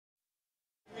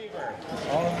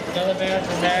another man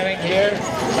from Manning here.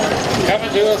 Coming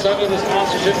to us under the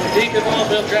sponsorship of Deken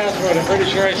Oilfield Transport. I'm pretty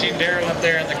sure I seen Darren up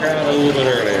there in the crowd a little bit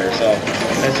earlier. So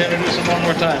let's introduce him one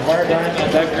more time. Bar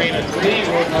Diamond, Doug Green at 3,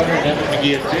 Roadrunner and Evan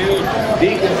Magee at 2,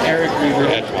 Deken, Eric Rever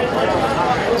at 1.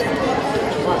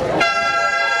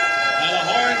 Now the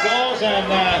horn goes and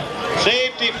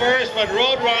safety first, but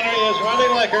Roadrunner is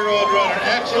running like a Roadrunner.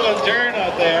 Excellent turn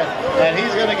out there, and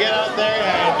he's going to get out there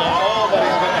and but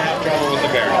he's going to have trouble with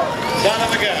the barrel. Son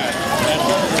of a gun. That's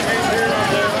a great turn out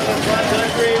there on the front.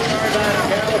 Doug Green, Bar Diamond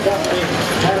Cattle Company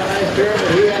had a nice turn,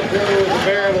 but he had trouble with the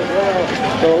barrel as well.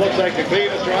 So it looks like the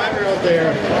cleanest driver out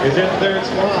there is in third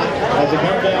spot as he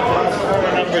comes down past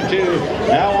corner number 2.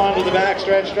 Now on to the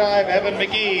backstretch drive. Evan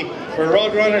Magee for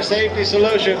Roadrunner Safety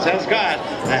Solutions has got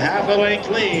a half a length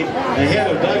lead ahead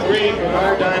of Doug Green from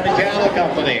Bar Diamond Cattle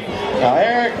Company. Now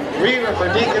Eric Rever for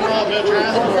Deken Oilfield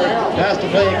Transport has to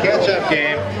play a catch-up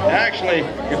game. Actually,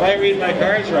 if I read my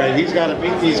cards right, he's got to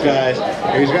beat these guys.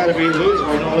 He's got to beat Lutz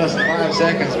for no less than 5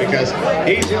 seconds because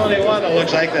he's the only one that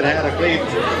looks like that had a clean.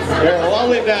 Well, I'll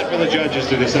leave that for the judges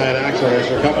to decide actually as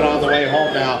we're coming on the way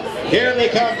home now. Here they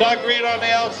come, Doug Green on the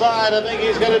outside. I think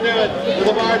he's going to do it for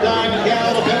the Bar Diamond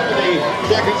Cattle Company.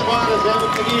 Second spot is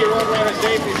Evan Magee, Roadrunner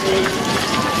Safety Solutions.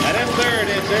 And in third,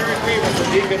 it's Eric Rever for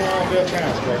Deken Oilfield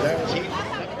Transport. That was heat.